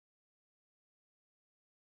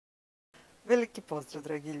Veliki pozdrav,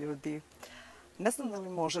 dragi ljudi. Ne znam da li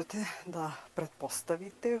možete da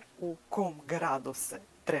pretpostavite u kom gradu se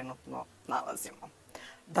trenutno nalazimo.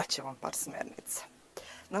 Daću vam par smernica.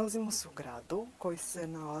 Nalazimo se u gradu koji se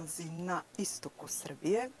nalazi na istoku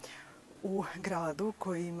Srbije, u gradu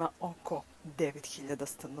koji ima oko 9000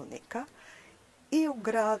 stanovnika i u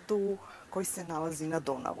gradu koji se nalazi na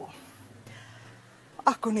Dunavu.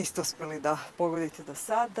 Ako niste uspjeli da pogledate do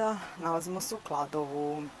sada, nalazimo se u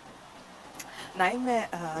Kladovu. Naime,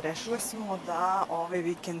 rešili smo da ovaj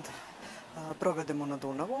vikend provedemo na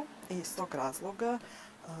Dunavu i iz tog razloga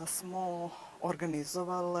smo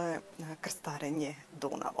organizovale krstarenje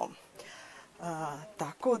Dunavom.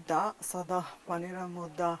 Tako da sada planiramo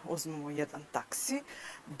da uzmemo jedan taksi,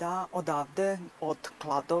 da odavde od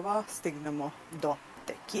Kladova stignemo do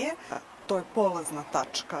Tekije. To je polazna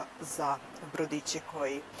tačka za brodiće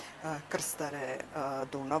koji krstare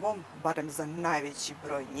Dunavom, barem za najveći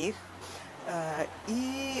broj njih.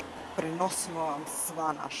 I prenosimo vam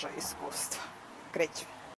sva naša iskustva.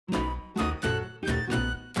 Krećemo.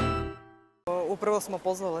 Upravo smo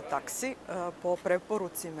pozvali taksi. Po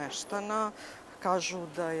preporuci meštana kažu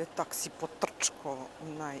da je taksi potrčko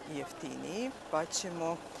najjeftiniji, pa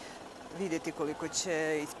ćemo vidjeti koliko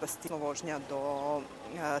će ispasti vožnja do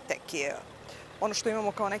Tekije. Ono što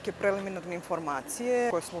imamo kao neke preliminarne informacije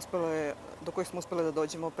do kojih smo uspjeli da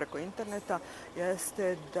dođemo preko interneta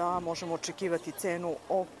jeste da možemo očekivati cenu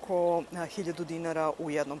oko 1000 dinara u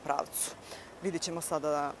jednom pravcu. Vidjet ćemo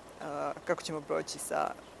sada kako ćemo proći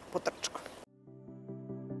sa potrčkom.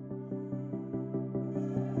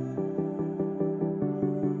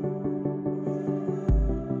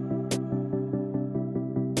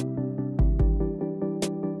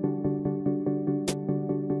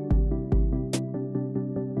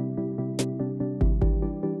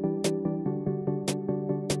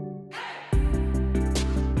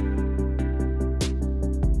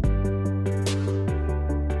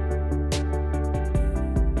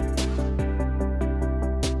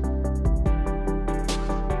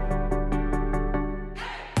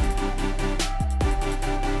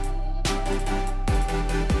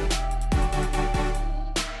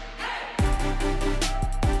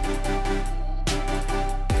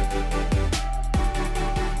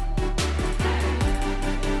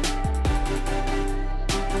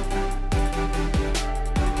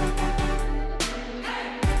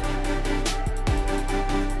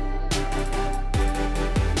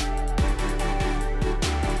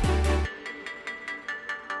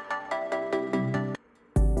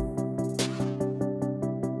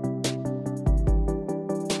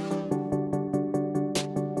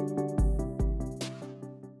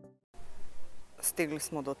 Stigli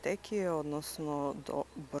smo do Tekije, odnosno do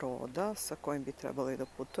broda sa kojim bi trebali da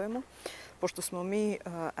putujemo. Pošto smo mi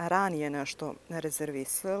ranije nešto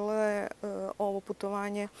rezervisale ovo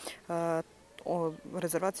putovanje,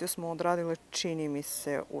 rezervaciju smo odradile, čini mi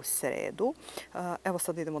se, u sredu. Evo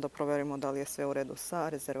sad idemo da proverimo da li je sve u redu sa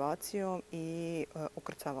rezervacijom i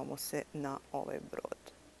ukrcavamo se na ovaj brod.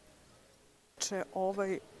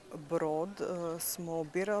 Ovaj brod smo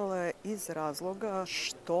birale iz razloga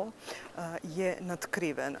što je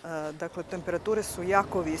natkriven. Dakle, temperature su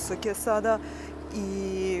jako visoke sada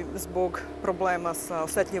i zbog problema sa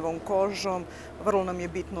osetljivom kožom vrlo nam je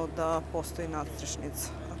bitno da postoji nadstrešnica,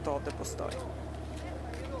 a to ovde postoji.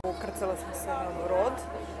 Ukrcale smo se na brod.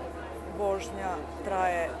 Vožnja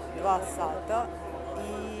traje 2 sata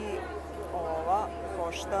i ova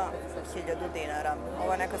košta 1000 dinara.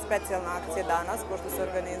 Ovo je neka specijalna akcija danas, pošto se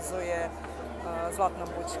organizuje zlatna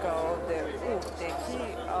bućka ovde u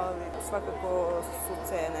Tekiji, ali svakako su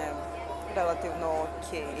cene relativno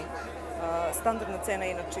okej. Standardna cena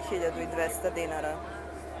je inače 1200 dinara.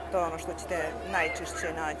 To je ono što ćete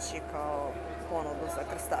najčešće naći kao ponudu za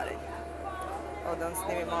krstarenje. Ovdje vam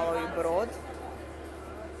snimim malo i brod.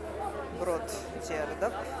 Brod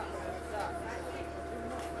Djerdap.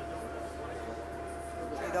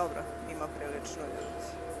 I dobro, ima prilično ljudi.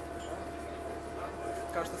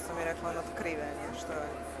 Kao što sam i rekla, natkriven je, što je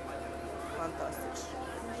fantastično.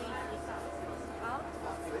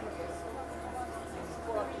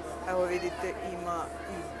 Evo vidite, ima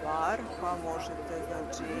i bar, pa možete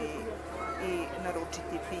znači i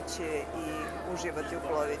naručiti piće i uživati u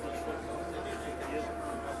plovidbi.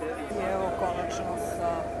 I evo, konačno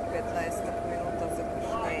sa 15 minuta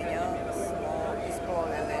zakašnjenja smo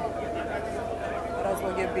isplovili.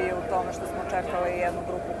 Razlog je bio u tome što smo čekali jednu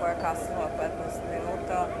grupu koja je kasnila 15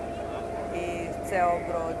 minuta i ceo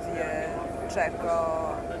brod je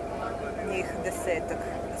čekao njih 10-ak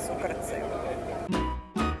da se ukrcaju.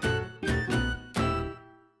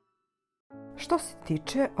 Što se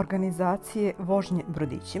tiče organizacije vožnje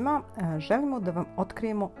brodićima, želimo da vam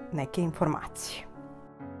otkrijemo neke informacije.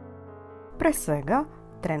 Pre svega,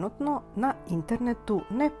 trenutno na internetu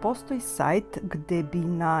ne postoji sajt gde bi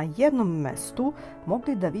na jednom mestu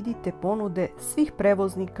mogli da vidite ponude svih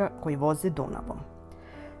prevoznika koji voze Dunavom.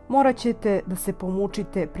 Morat ćete da se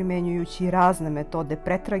pomučite primenjujući razne metode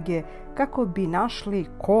pretrage kako bi našli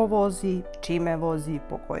ko vozi, čime vozi,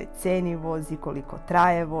 po kojoj ceni vozi, koliko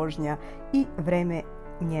traje vožnja i vreme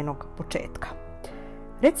njenog početka.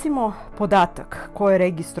 Recimo, podatak ko je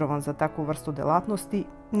registrovan za takvu vrstu delatnosti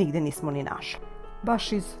nigde nismo ni našli.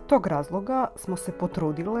 Baš iz tog razloga smo se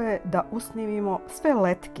potrudile da usnimimo sve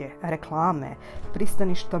letke, reklame,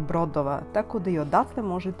 pristaništa brodova, tako da i odatle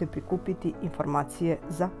možete prikupiti informacije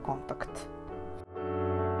za kontakt.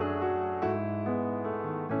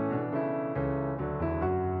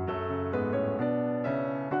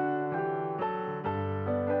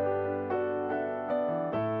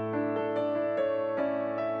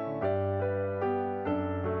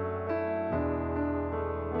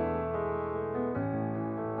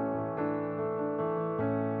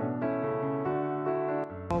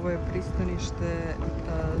 Ovo je pristanište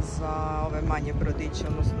za ove manje brodiće,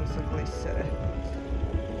 odnosno za glisere.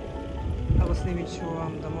 Evo, snimit ću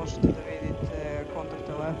vam da možete da vidite kontakt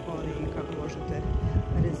telefon i kako možete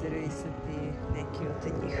rezervisati neki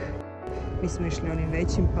od njih. Mi smo išli onim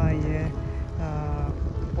većim, pa je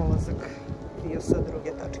polazak bio sa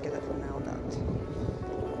druge tačke, dakle ne odavde.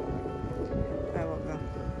 Evo ga,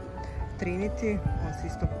 Trinity, on se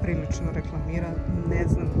isto prilično reklamira. Ne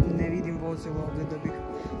znam, ne vidim vozilo ovde da bih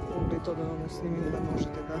mogli to da vam snimim, da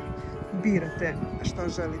možete da birate šta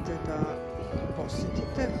želite da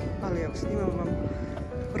posjetite, ali evo, snimam vam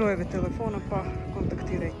brojeve telefona, pa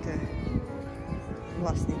kontaktirajte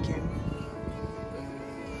vlasnike.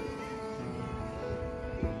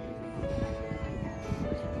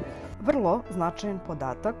 Vrlo značajan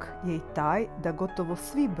podatak je i taj da gotovo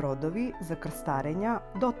svi brodovi za krstarenja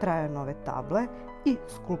do Trajanove table i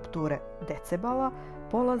skulpture Decebala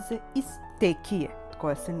polaze iz Tekije,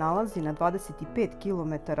 koja se nalazi na 25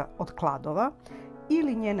 km od Kladova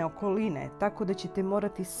ili njene okoline, tako da ćete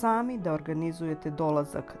morati sami da organizujete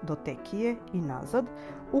dolazak do Tekije i nazad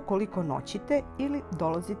ukoliko noćite ili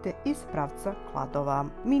dolazite iz pravca Kladova.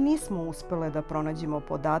 Mi nismo uspele da pronađemo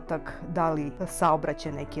podatak da li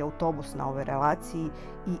saobraća neki autobus na ovoj relaciji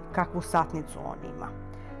i kakvu satnicu on ima.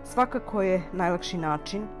 Svakako je najlakši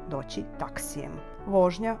način doći taksijem.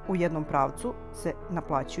 Vožnja u jednom pravcu se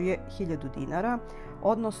naplaćuje 1000 dinara,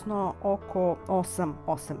 odnosno oko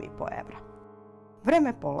 8,5 evra.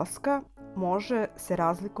 Vreme polaska može se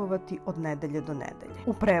razlikovati od nedelje do nedelje.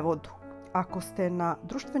 U prevodu, ako ste na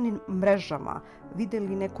društvenim mrežama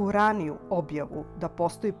videli neku raniju objavu da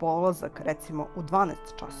postoji polazak recimo u 12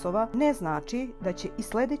 časova, ne znači da će i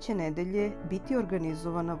sledeće nedelje biti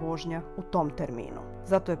organizovana vožnja u tom terminu.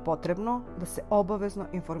 Zato je potrebno da se obavezno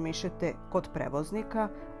informišete kod prevoznika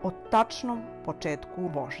o tačnom početku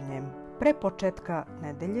vožnje. Pre početka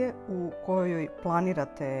nedelje u kojoj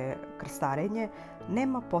planirate krstarenje,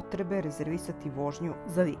 nema potrebe rezervisati vožnju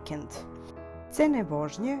za vikend. Cene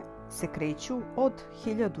vožnje se kreću od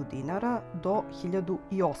 1000 dinara do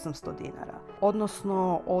 1800 dinara,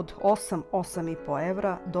 odnosno od 8,5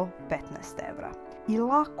 evra do 15 evra. I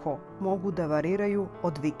lako mogu da variraju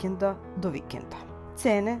od vikenda do vikenda.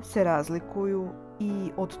 Cene se razlikuju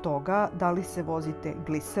i od toga da li se vozite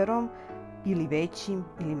gliserom ili većim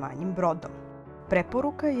ili manjim brodom.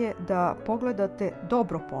 Preporuka je da pogledate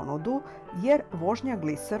dobro ponudu jer vožnja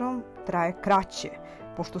gliserom traje kraće,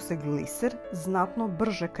 pošto se gliser znatno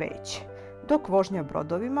brže kreće, dok vožnja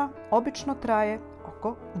brodovima obično traje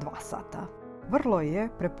oko 2 sata. Vrlo je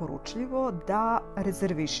preporučljivo da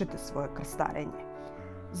rezervišete svoje krstarenje.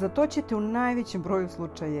 Za to ćete u najvećem broju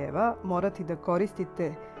slučajeva morati da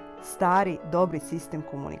koristite stari dobri sistem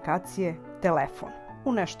komunikacije, telefon.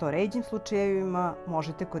 U nešto ređim slučajevima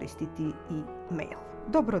možete koristiti i mail.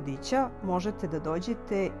 Do brodića možete da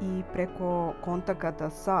dođete i preko kontakata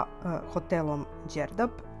sa hotelom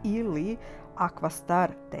Djerdap ili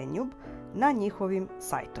KRSTARENJE na njihovim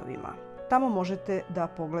sajtovima. Tamo možete da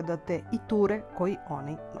pogledate i ture koji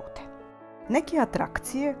oni nude. Neke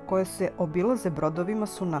atrakcije koje se obilaze brodovima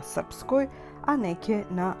su na srpskoj, a neke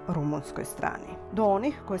na rumunskoj strani. Do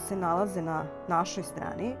onih koje se nalaze na našoj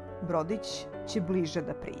strani, brodić će bliže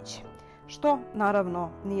da priđe, što naravno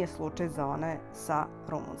nije slučaj za one sa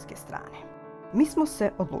rumunske strane. Mi smo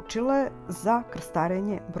se odlučile za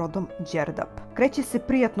krstarenje brodom Djerdap. Kreće se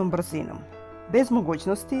prijatnom brzinom, bez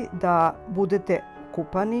mogućnosti da budete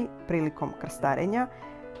kupani prilikom krstarenja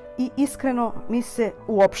i iskreno mi se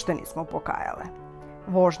uopšte nismo pokajale.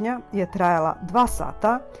 Vožnja je trajala 2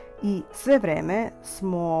 sata i sve vreme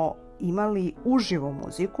smo imali uživo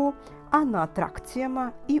muziku, a na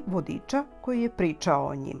atrakcijama i vodiča koji je pričao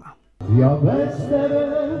o njima. Ja bez tebe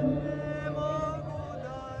ne mogu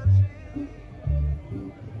daći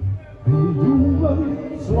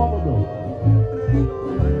ljubavi slobodno.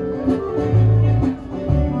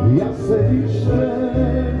 Ja se više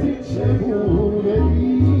ničemu ne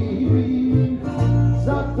divim,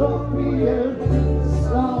 zato pijem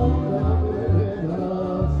sa okamena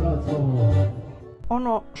srcom.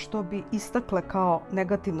 Ono što bi istakle kao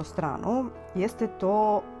negativnu stranu jeste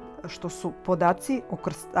to što su podaci o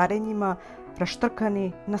krstarenjima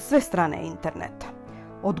raštrkani na sve strane interneta,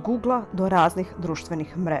 od Googla do raznih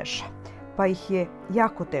društvenih mreža, pa ih je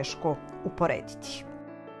jako teško uporediti.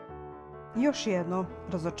 Još jedno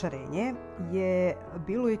razočarenje je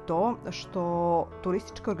bilo i to što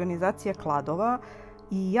turistička organizacija Kladova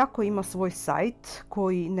iako ima svoj sajt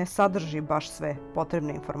koji ne sadrži baš sve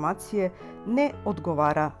potrebne informacije, ne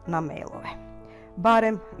odgovara na mailove.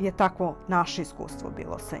 Barem je takvo naše iskustvo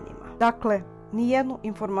bilo sa njima. Dakle, nijednu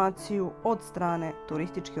informaciju od strane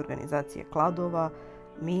turističke organizacije Kladova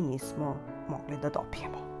mi nismo mogli da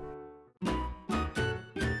dobijemo.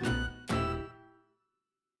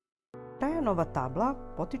 Trajanova tabla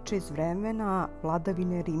potiče iz vremena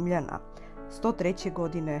vladavine Rimljana, 103.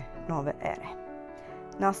 godine nove ere.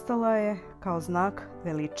 Nastala je kao znak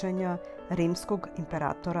veličanja rimskog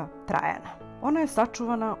imperatora Trajana. Ona je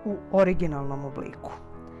sačuvana u originalnom obliku.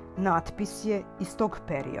 Natpis je iz tog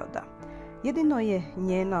perioda. Jedino je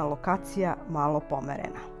njena lokacija malo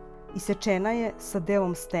pomerena. Isečena je sa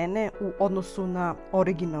delom stene u odnosu na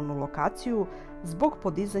originalnu lokaciju zbog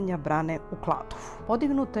podizanja brane u Kladovu.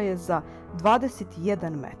 Podignuta je za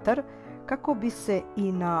 21 metar kako bi se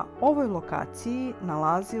i na ovoj lokaciji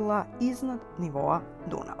nalazila iznad nivoa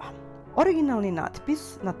Dunava. Originalni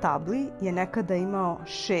natpis na tabli je nekada imao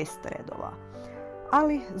 6 redova,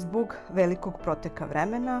 ali zbog velikog proteka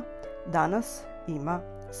vremena danas ima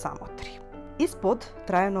samo 3. Ispod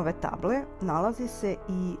Trajanove table nalazi se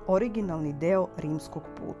i originalni deo rimskog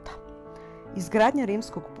puta. Izgradnja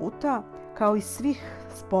rimskog puta, kao i svih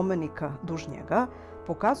spomenika duž njega,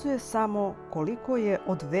 pokazuje samo koliko je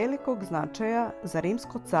od velikog značaja za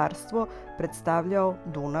rimsko carstvo predstavljao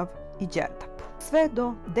Dunav i Djerdap, sve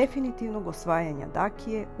do definitivnog osvajanja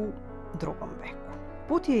Dakije u 2. veku.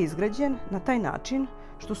 Put je izgrađen na taj način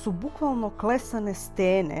što su bukvalno klesane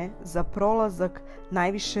stene za prolazak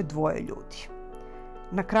najviše 2 ljudi.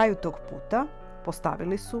 Na kraju tog puta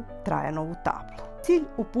postavili su Trajanovu tablu. Cilj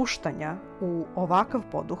upuštanja u ovakav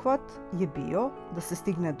poduhvat je bio da se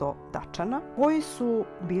stigne do Dačana, koji su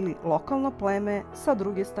bili lokalno pleme sa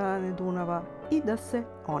druge strane Dunava, i da se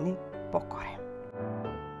oni pokore.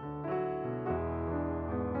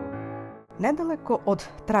 Nedaleko od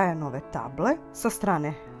Trajanove table, sa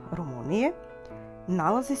strane Rumunije,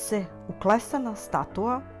 nalazi se uklesana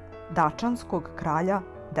statua dačanskog kralja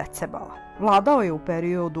Decebala. Vladao je u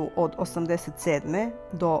periodu od 87.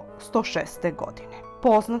 do 106. godine.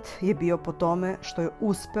 Poznat je bio po tome što je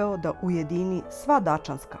uspeo da ujedini sva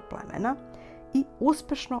dačanska plemena i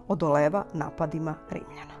uspešno odoleva napadima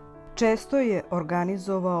Rimljana. Često je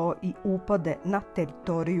organizovao i upade na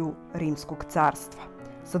teritoriju Rimskog carstva,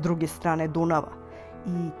 sa druge strane Dunava,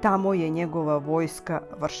 i tamo je njegova vojska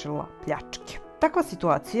vršila pljačke. Takva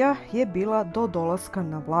situacija je bila do dolaska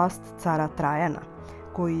na vlast cara Trajana,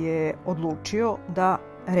 koji je odlučio da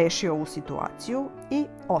reši ovu situaciju i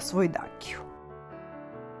osvoji Dakiju.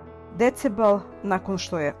 Decebal, nakon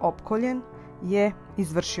što je opkoljen, je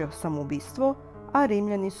izvršio samoubistvo, a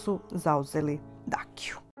Rimljani su zauzeli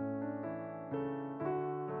Dakiju.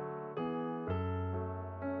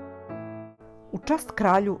 U čast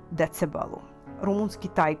kralju Decebalu, rumunski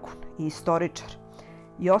tajkun i istoričar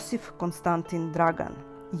Josif Konstantin Dragan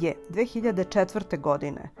je 2004.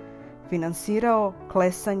 godine finansirao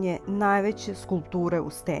klesanje najveće skulpture u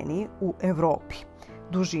steni u Evropi,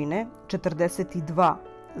 dužine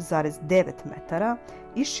 42,9 metara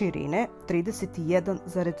i širine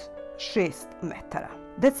 31,6 metara.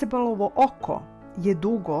 Decebalovo oko je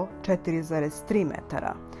dugo 4,3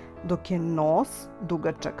 metara, dok je nos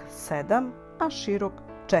dugačak 7, a širok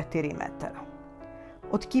 4 metara.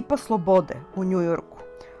 Od kipa Slobode u Njujorku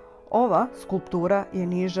ova skulptura je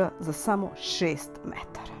niža za samo 6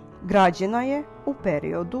 metara. Građena je u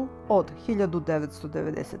periodu od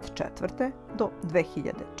 1994. do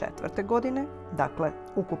 2004. godine, dakle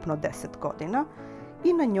ukupno 10 godina,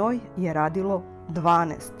 i na njoj je radilo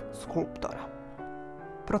 12 skulptora.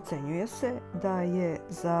 Procenjuje se da je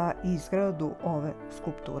za izradu ove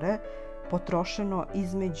skulpture potrošeno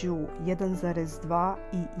između 1,2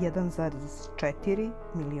 i 1,4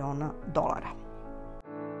 miliona dolara.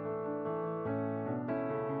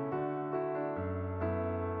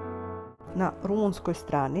 Na rumunskoj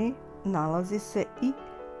strani nalazi se i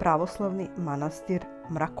pravoslavni manastir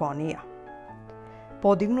Mrakonija.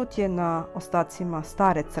 Podignut je na ostacima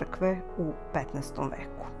stare crkve u 15.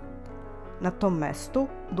 veku. Na tom mestu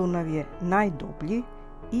Dunav je najdublji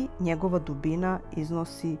i njegova dubina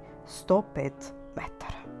iznosi 105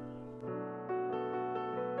 metara.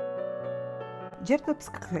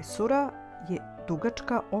 Djerdapska klisura je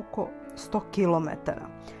dugačka oko 100 km,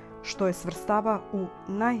 što je svrstava u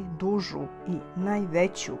najdužu i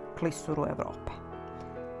najveću klisuru Evrope.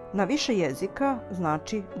 Na više jezika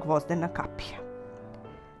znači gvozdena kapija.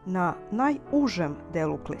 Na najužem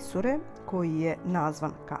delu klisure, koji je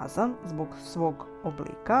nazvan kazan zbog svog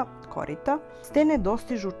oblika, korita, stene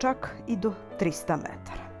dostižu čak i do 300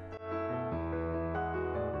 metara.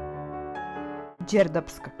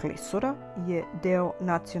 Djerdapska klisura je deo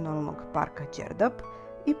nacionalnog parka Djerdap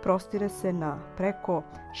i prostire se na preko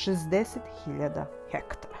 60.000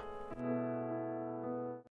 hektara.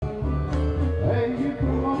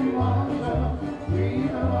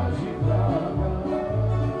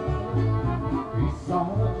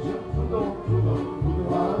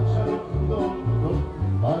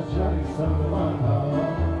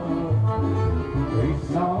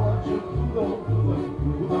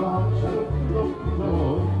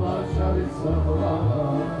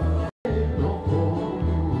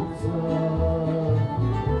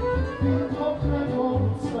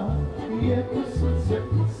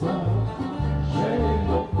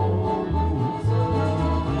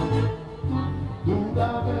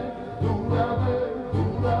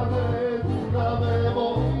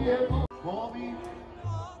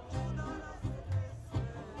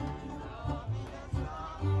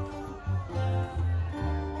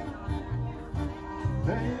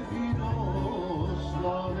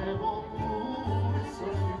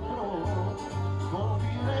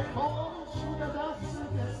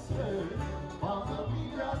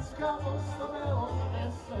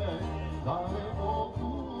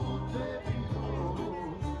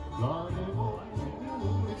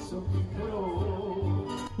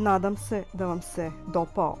 Nadam se da vam se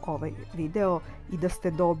dopao ovaj video i da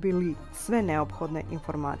ste dobili sve neophodne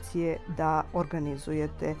informacije da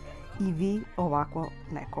organizujete i vi ovako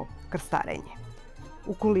neko krstarenje.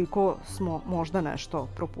 Ukoliko smo možda nešto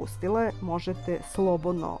propustile, možete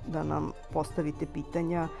slobodno da nam postavite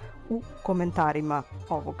pitanja u komentarima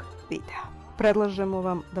ovog videa. Predlažemo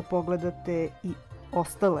vam da pogledate i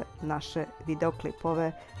ostale naše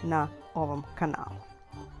videoklipove na ovom kanalu.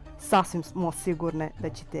 Sasvim smo sigurne da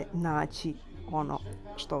ćete naći ono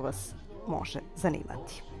što vas može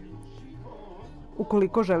zanimati.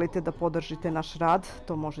 Ukoliko želite da podržite naš rad,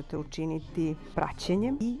 to možete učiniti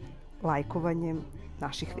praćenjem i lajkovanjem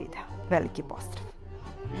naših videa. Veliki pozdrav!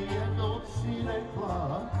 Jednog si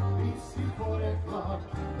rekla, ti si porekla,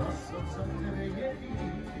 da sam za tebe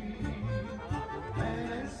jedini.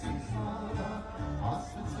 Mene si znala, a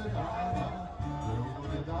srce dala,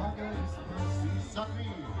 da ga isprasi za ti.